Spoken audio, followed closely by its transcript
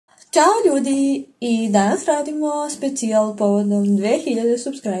Ćao ljudi, i danas radimo specijal povodom 2000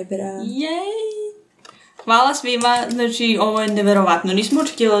 subscribera. Jej! Hvala svima, znači ovo je neverovatno. Nismo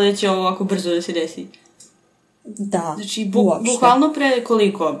očekivali da će ovo ovako brzo da se desi. Da, znači, bukvalno pre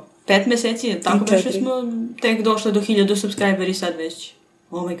koliko? 5 meseci, tako baš smo tek došli do 1000 subscriberi sad već.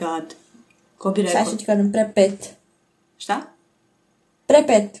 Oh my god. Ko bi rekao? Sad ću ti kažem, pre 5. Šta? Pre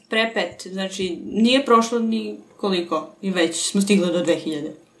 5. Pre 5, znači nije prošlo ni koliko i već smo stigli do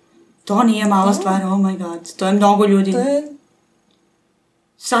 2000. To nije mala stvar, oh my god. To je mnogo ljudi. To je...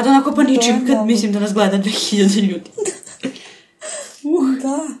 Sad onako paničim kad mislim da nas gleda 2000 ljudi.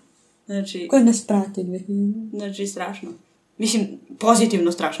 Da. Znači... Koji nas prati 2000? Znači, strašno. Mislim,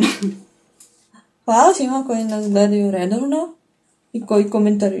 pozitivno strašno. Hvala svima koji nas gledaju redovno i koji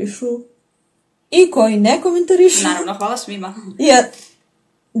komentarišu i koji ne komentarišu. Naravno, hvala svima.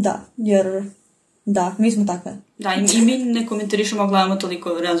 Da, mi smo takve. Da, i mi ne komentarišemo, gledamo toliko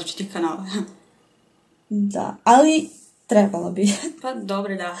različitih kanala. Da, ali trebalo bi. Pa,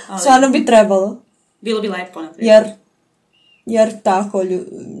 dobro, da. Ali... Stvarno bi trebalo. Bilo bi lepo, naprijed. Jer tako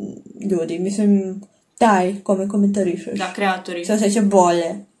ljudi, mislim, taj kome komentarišeš. Da, kreatori. Se osjeća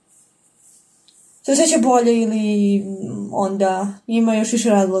bolje. Ili onda ima još više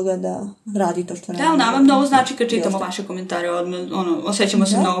razloga da radi to što radi. Da, nama mnogo znači kad čitamo vaše komentare, osjećamo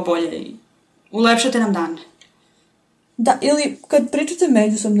se mnogo bolje i ulepšate nam dan. Da, ili kad pričate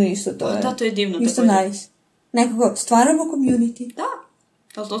međusobno isto, to je... Da, to je divno. Isto nice. Nekako stvaramo community. Da,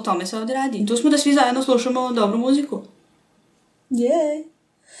 o tome se ovdje radi. Tu smo da svi zajedno slušamo dobru muziku. Jej.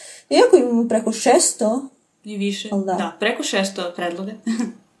 Iako imamo preko 600... I više. Da, preko 600 predloga.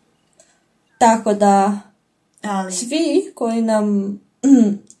 Tako da... Ali... Svi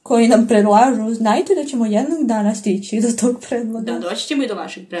koji nam predlažu, znajte da ćemo jednog dana stići do tog predloga. Da, doći ćemo i do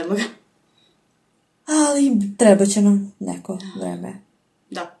vašeg predloga. Ali treba će nam neko vreme.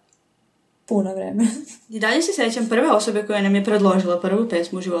 Da. Puno vreme. I dalje se sjećam prve osobe koja nam je predložila prvu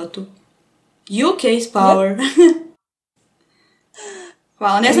pesmu u životu. UK's Power.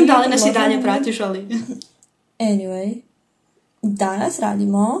 Hvala, ne znam da li nas i dalje pratiš, ali... Anyway, danas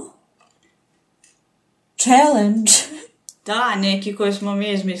radimo challenge. Da, neki koji smo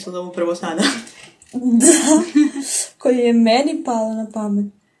mi izmislili upravo sada. Da, koji je meni palo na pamet.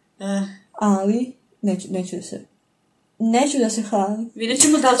 Ali, neću da se hvalim. Vidjet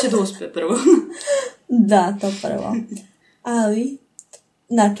ćemo da li će da uspe prvo. Da, to prvo. Ali,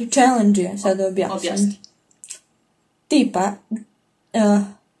 znači, challenge je, sad objasnim. Objasni. Tipa,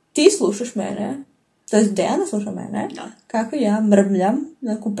 ti slušaš mene, to je Dejana sluša mene, kako ja mrmljam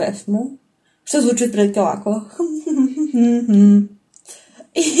neku pesmu, što zvuči otprilike ovako.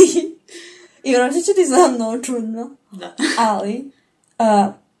 I vjerojatno će ti znam mnogo čudno. Da. Ali,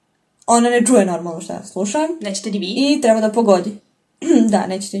 ona ne čuje normalno što ja slušam. Nećete ni vi. I treba da pogodi. Da,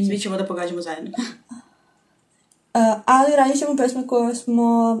 nećete ni vi. Svi ćemo da pogađamo zajedno. Ali radit ćemo pesme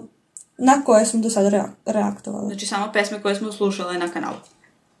na koje smo do sada reaktovali. Znači samo pesme koje smo slušale na kanalu.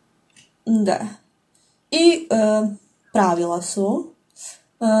 Da. I pravila su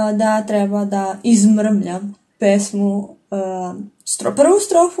da treba da izmrmljam pesmu prvu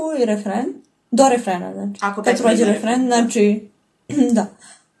strofu i refren. Do refrena, znači. Kad prođe refren, znači... Da.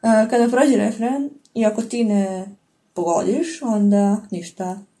 Kada prođe refren i ako ti ne pogodiš, onda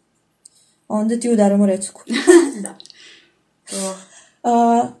ništa. Onda ti udaramo recku. Da.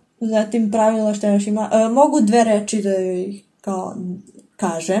 Zatim pravila što još ima. Mogu 2 reči da joj kao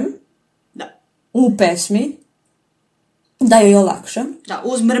kažem. Da. U pesmi. Da joj olakšam. Da,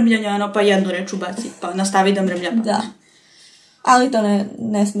 uz mrmljanje pa jednu reč ubaci, pa nastavi da mrmlja. Da. Ali to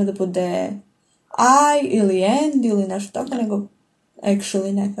ne sme da bude I ili and ili nešto tako, nego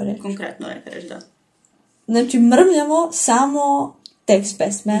actually neka reč. Konkretno neka reč, da. Znači, mrmljamo samo tekst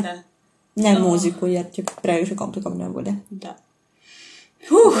pesme. Da. Ne muziku, jer će previše komplikovano bude. Da.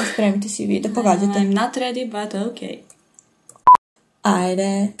 Spremite si vi da pogađate. I'm not ready, but okay.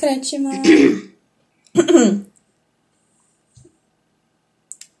 Ajde, krećemo.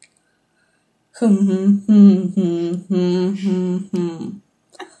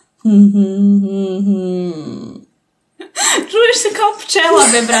 Čuješ se kao pčela,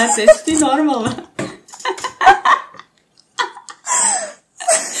 be, brate, ti normalna.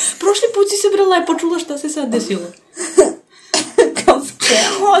 Prošli put si se bre lepo čula šta se sad desilo. Kao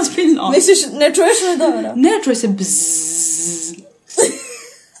pčela. Ozbiljno. Misliš, ne čuješ me dobro? Ne, čuje se bzzz.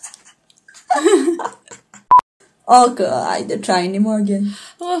 Ok, ajde, try again.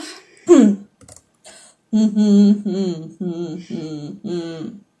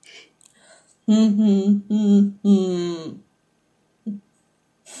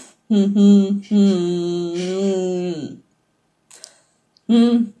 What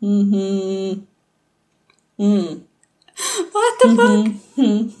the fuck?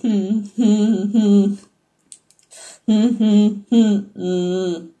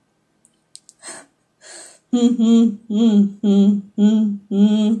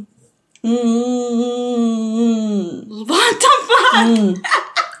 What the fuck?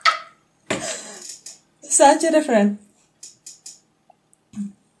 Sad će refren.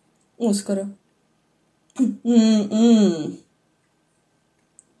 Uskoro.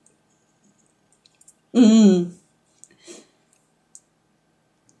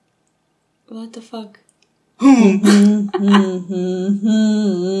 What the fuck?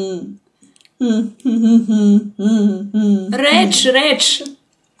 Reč.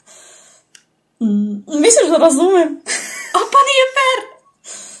 Misliš da razumem? A pa nije fair.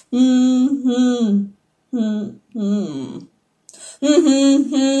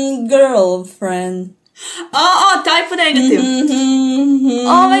 Girlfriend. Taj po negativ.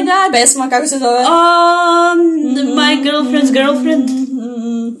 Oh my god. Pesma, kako se zove? My girlfriend's girlfriend.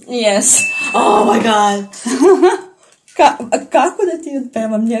 Yes. Oh my god. Kako da ti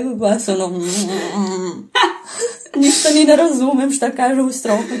odpevam njegov glas, ono... Ništa ni ne razumem šta kaže u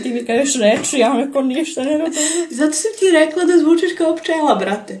strofu, ti mi kažeš reči, ja onako ništa ne razumem. Zato sam ti rekla da zvučiš kao pčela,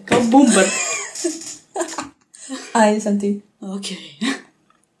 brate. Kao bumbar. Ajde, sam ti. Okej.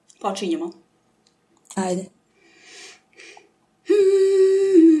 Počinjemo. Ajde.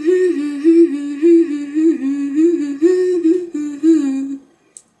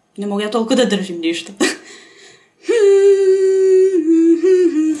 Ne mogu ja toliko da držim ništa.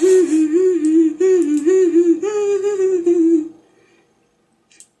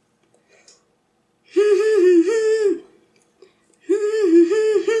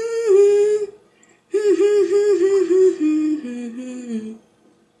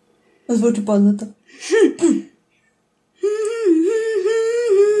 Zvuči poznato.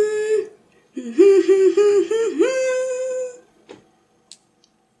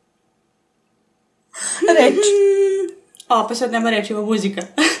 Reč. Pa sad nema reči, ima muzika.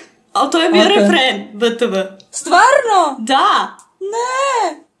 Ali to je bio refren, BTV. Stvarno? Da!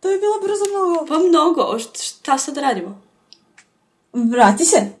 Ne, to je bilo brzo mnogo. Pa mnogo, šta sad radimo? Vrati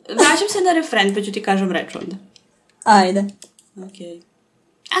se. Vraćam se na refren, pa ću ti kažem reč onda. Ajde. Okej.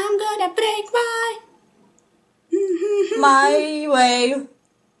 I'm gonna break My way.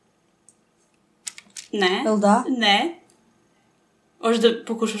 Ne. Jel da? Ne. Hoćeš da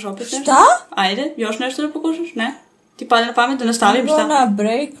pokušaš opet nešto? Šta? Ajde, još nešto da pokušaš? Ne? Ti pada na pamet da nastavim šta? I'm gonna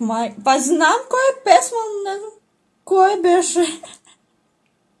break my... Pa znam koja je pesma, ne znam koje beše.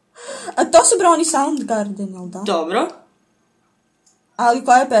 A to su brao oni Soundgarden, jel da? Dobro. Ali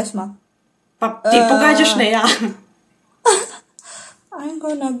koja je pesma? Pa ti pogađaš, ne ja. I'm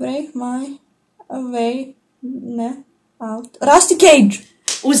gonna break my way, ne, out. Rusty Cage!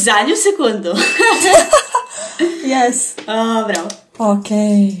 U zadnju sekundu. Yes. Bravo.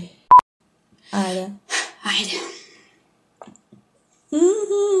 Okej. Ajde. Ajde.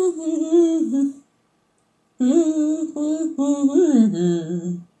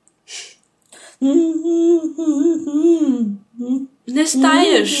 Ne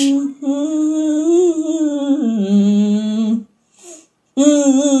staješ.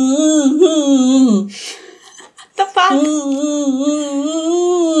 The fuck?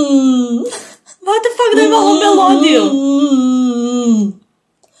 What the fuck, daj malo melodiju.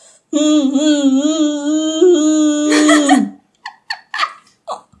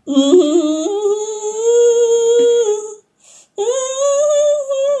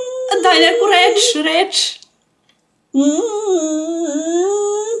 Daj neku reč.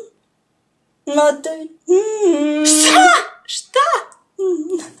 Šta?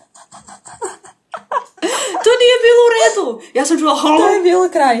 To nije bilo u redu. Ja sam čula To je bilo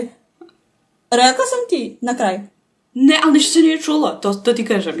kraj. Rekla sam ti na kraj. Ne, ali ništa se nije čulo. To ti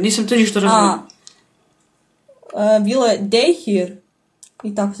kažem. Nisam to ništa razumio. Bilo je day here.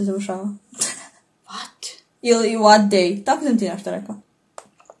 I tako se završava. What? Ili what day. Tako sam ti nešto rekla.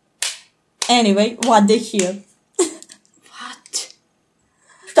 Anyway, what day here. What?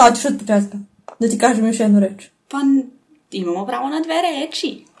 Šta hoćeš od početka? Da ti kažem još jednu reč. Pa imamo pravo na 2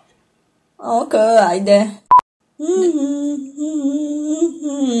 reči. Ok, ajde.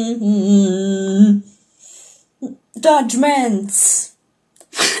 Judgments.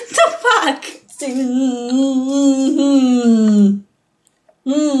 What the fuck?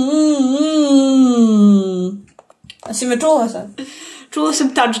 A si me čula sad? Čula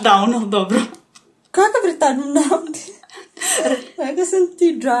sam touchdown, ali dobro. Kakav je touchdown? Rekla sam ti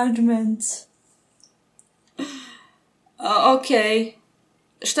judgments. Okej.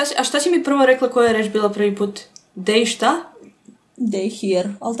 A šta si mi prvo rekla koja je reč bila prvi put? Day šta? They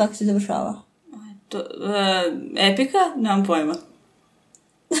Here, ali tako se završava. Epika? Nemam pojma.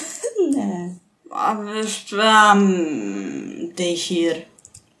 Ne.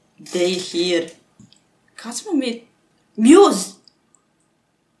 They Here. Kad smo mi... Muse!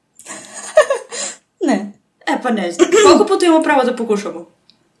 Ne. Pa ne znam. Koliko puta imamo pravo da pokušamo?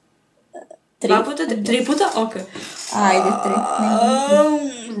 3. 2 puta? 3 puta? Ok. Ajde,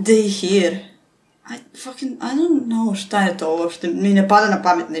 3. They Here. I don't know šta je to uopšte. Mi ne pada na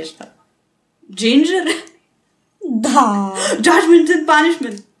pamet ništa. Ginger? Da. Judgment and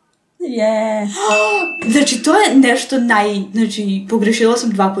Punishment. Je. Znači, to je nešto Znači, pogrešila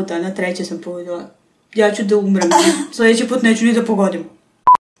sam 2 puta, na 3. sam pogodila. Ja ću da umrem. Sljedeći put neću ni da pogodim.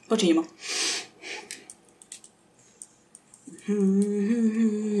 Počinjemo.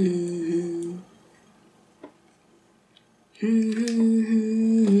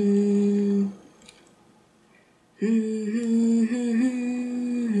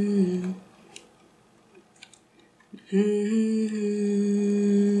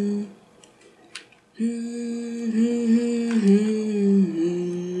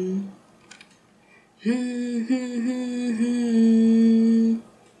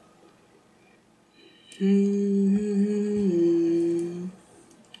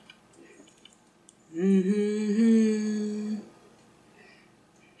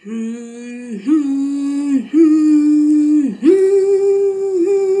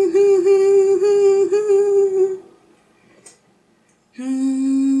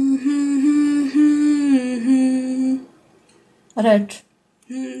 Reč.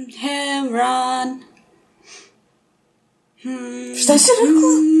 Hevran. Šta si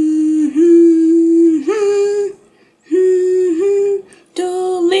rekla?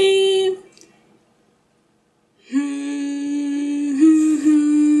 To live.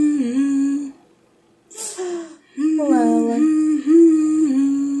 Lele.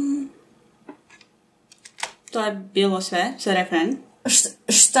 To je bilo sve sa refren.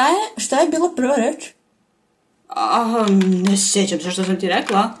 Šta je bila prva reč? Ne sjećam se što sam ti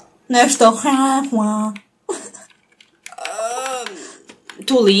rekla. Nešto.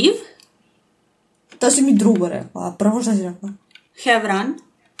 To live. To si mi drugo rekla, a prvo šta si rekla? Have run.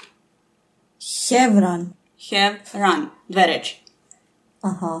 Hevran. Have run. 2 reči.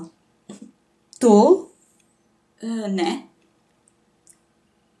 Aha. Tool. Ne.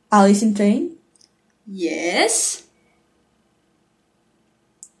 Alice in Chain. Yes.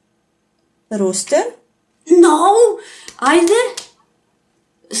 Rooster. No! Ajde!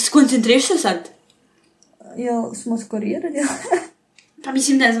 Skoncentriš se sad. Jel smo skorirali? Pa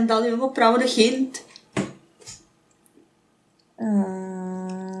mislim, ne znam da li imamo pravo na hint.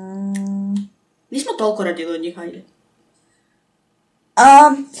 Nismo toliko radili od njih, ajde.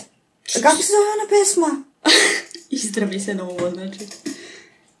 Kako se zove ona pesma? Izdravi se na ovo, znači.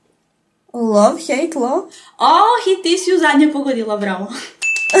 Love, hate, love. Hit, ti si ju zadnje pogodila, bravo.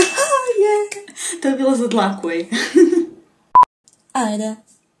 Je. To je bilo za dlaku, ej. Ajde.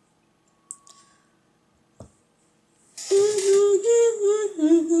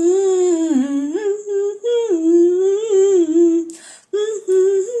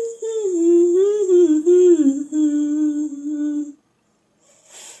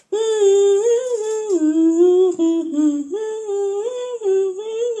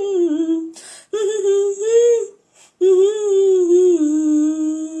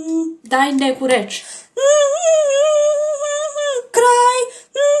 Daj neku reč.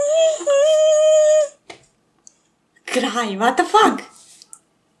 Kraj, what the fuck?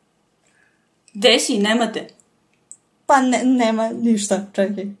 Gde si, nemate? Pa nema ništa,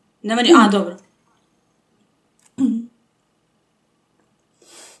 čekaj. Nema ni, dobro.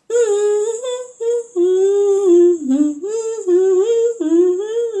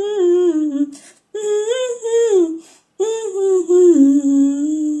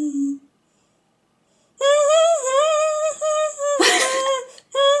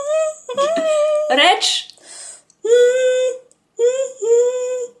 Reč?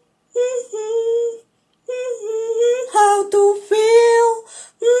 How to feel.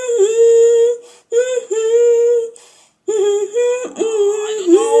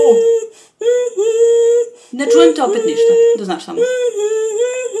 Ne čujem te opet ništa, da znaš samo.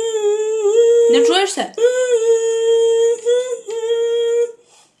 Ne čuješ se?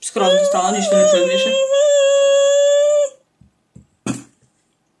 Skroz mi stala, ništa ne čujem više.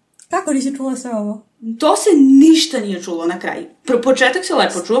 Kako nisi čula sve ovo? To se ništa nije čulo na kraju. Početak se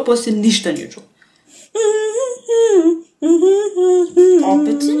lepo čuo, poslije ništa nije čuo.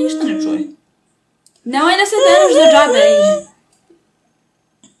 Opet se ništa ne čuje. Nemoj da se deraš za džabe.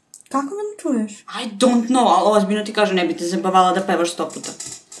 Kako me ne čuješ? I don't know, ali ozbiljno ti kažem, ne bi te zabavala da pevaš 100 puta.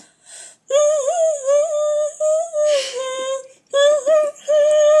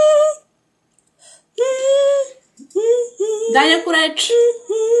 Daj neku reč.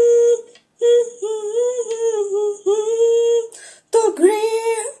 To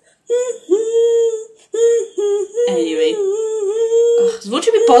grieve. Anyway. Zvuči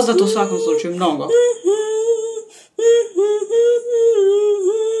mi poznato u svakom slučaju, mnogo.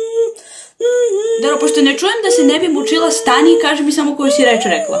 Dobro, pošto ne čujem da se ne bi mučila, stani i kaži mi samo koju si reč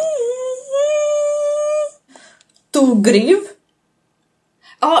rekla. To grieve?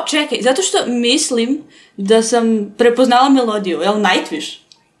 O, čekaj, zato što mislim da sam prepoznala melodiju. Jel Nightwish?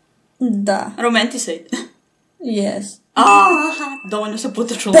 Da. Romanticide. Yes. Dovoljno sam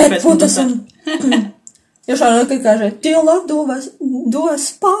puta čula pesmu. 5 puta sam. Još ono kad kaže Till love do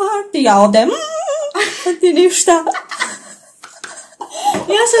us part. Ja ovdje ti ništa.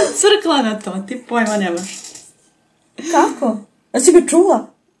 Ja sam crkla na to, ti pojma nemaš. Kako? A si ga čula?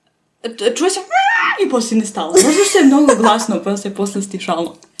 Čuje sam i poslije ne stalo. Možda što je mnogo glasno pa se posle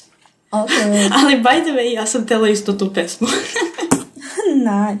stišalo. Okay. Ali by the way, ja sam tela isto tu pesmu.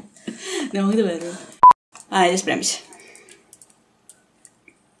 Naj. Ne mogu da verujem. Ajde, spremi se.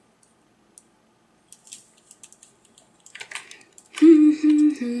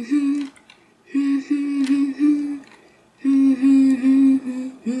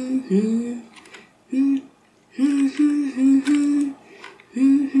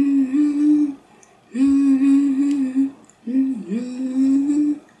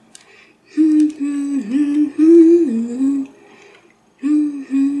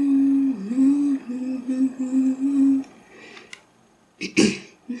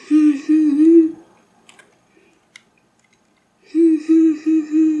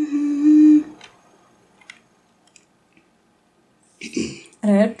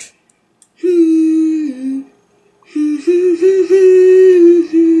 Reč.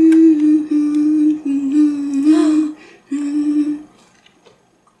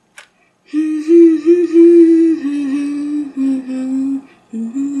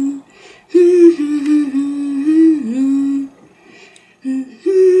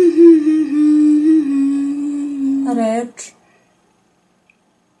 Reč.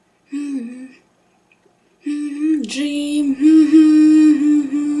 Dream.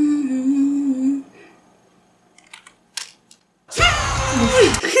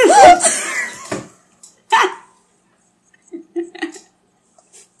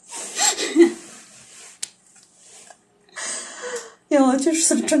 Jel, hoćeš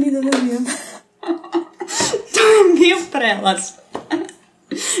srčani da dobijem? To je bio prelaz.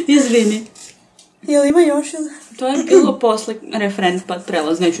 Izvini. Jel ima još ili? To je bilo posle refren pa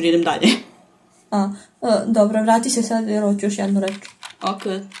prelaz, neću da idem dalje. Dobro, vrati se sad jer hoću još jednu reč. Ok,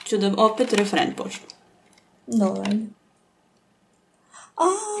 ću da opet refren počnu. Dobro, ajde.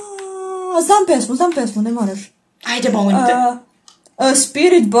 Znam pesmu, ne moraš. Ajde, molim te.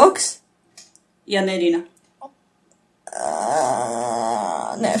 Spirit Box. Jedna jedina.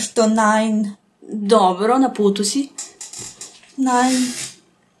 Nešto, Nine. Dobro, na putu si. Nine.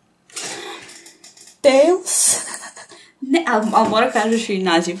 Tails. Ne, ali mora kažeš i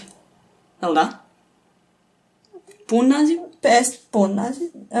naziv. Jel da? Pun naziv? Pun naziv.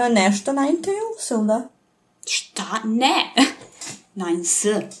 Nešto Nine Tails, ili da? Šta? Ne. Nines.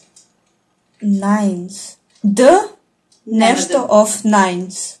 Nines. Nešto of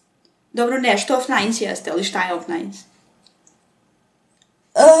Nines. Dobro, nešto of Nines jeste, ali šta je of Nines?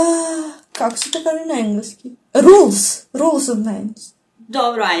 Kako se to kaže na engleski? Rules of Nines.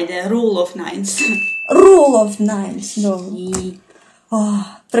 Dobro, ajde, Rule of Nines. Rule of Nines, dobro.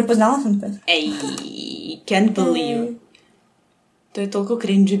 Prepoznala sam pesmu. Ej, can't believe. To je toliko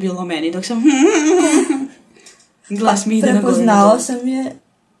cringy bilo meni dok sam... Glas mi ide na gore. Prepoznala sam je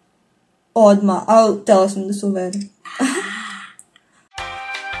odmah, ali htjela sam da se uverim.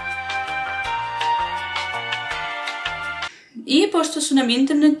 I pošto su nam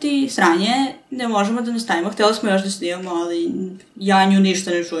interneti sranje, ne možemo da nastavimo. Htjeli smo još da snimamo, ali ja nju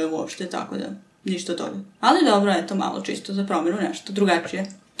ništa ne čujem uopšte, tako da ništa toga. Ali dobro, eto malo čisto za promjenu, nešto drugačije.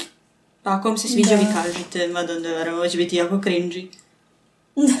 Pa ako vam se sviđa, vi kažite, mada ne verujem, ovo će biti jako cringy.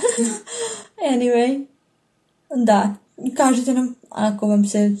 Anyway, da, kažite nam ako vam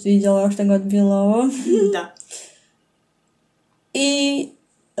se sviđalo što god bilo ovo. Da. I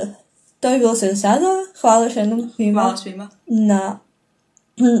to je bilo sve do sada. Hvala još jednom svima. Hvala svima. Na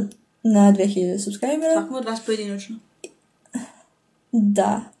 2000 subscribera. Svakom od vas pojedinačno.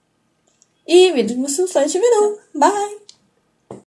 Da. I vidimo se u sljedećem videu. Bye!